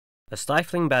A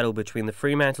stifling battle between the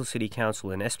Fremantle City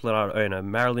Council and Esplanade owner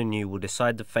Marilyn New will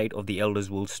decide the fate of the Elders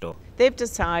Wool Store. They've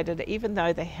decided, even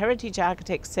though the heritage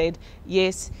architect said,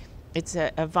 yes, it's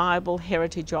a viable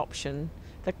heritage option,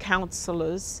 the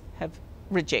councillors have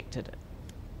rejected it.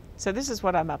 So this is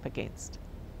what I'm up against.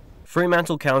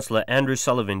 Fremantle councillor Andrew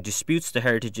Sullivan disputes the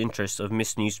heritage interests of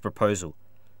Miss New's proposal.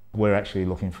 We're actually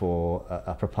looking for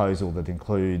a proposal that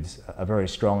includes a very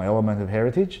strong element of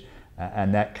heritage,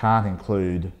 and that can't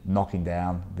include knocking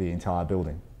down the entire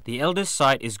building. The Elders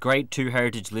site is Grade 2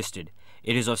 heritage listed.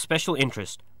 It is of special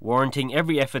interest, warranting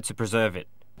every effort to preserve it.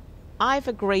 I've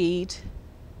agreed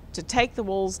to take the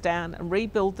walls down and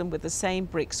rebuild them with the same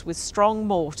bricks with strong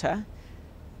mortar,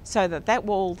 so that that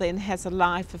wall then has a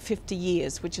life of 50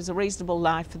 years, which is a reasonable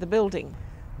life for the building.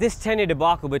 This 10-year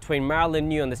debacle between Marilyn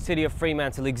New and the City of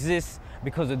Fremantle exists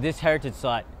because of this heritage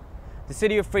site. The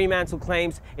City of Fremantle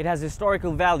claims it has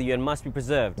historical value and must be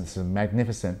preserved. There's some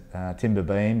magnificent timber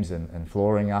beams and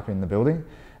flooring up in the building,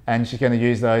 and she's going to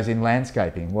use those in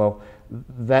landscaping. Well,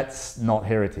 that's not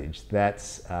heritage,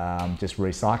 that's just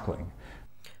recycling.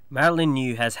 Marilyn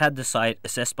New has had the site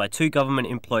assessed by 2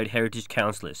 government-employed heritage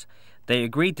councillors. They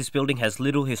agreed this building has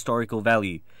little historical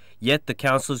value, yet the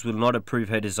councillors will not approve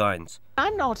her designs.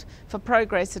 I'm not for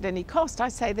progress at any cost. I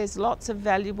say there's lots of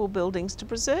valuable buildings to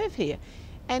preserve here.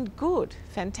 And good,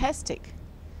 fantastic.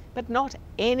 But not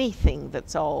anything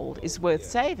that's old is worth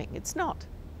saving. It's not.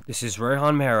 This is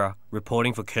Rohan Mehra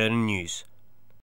reporting for Curtin News.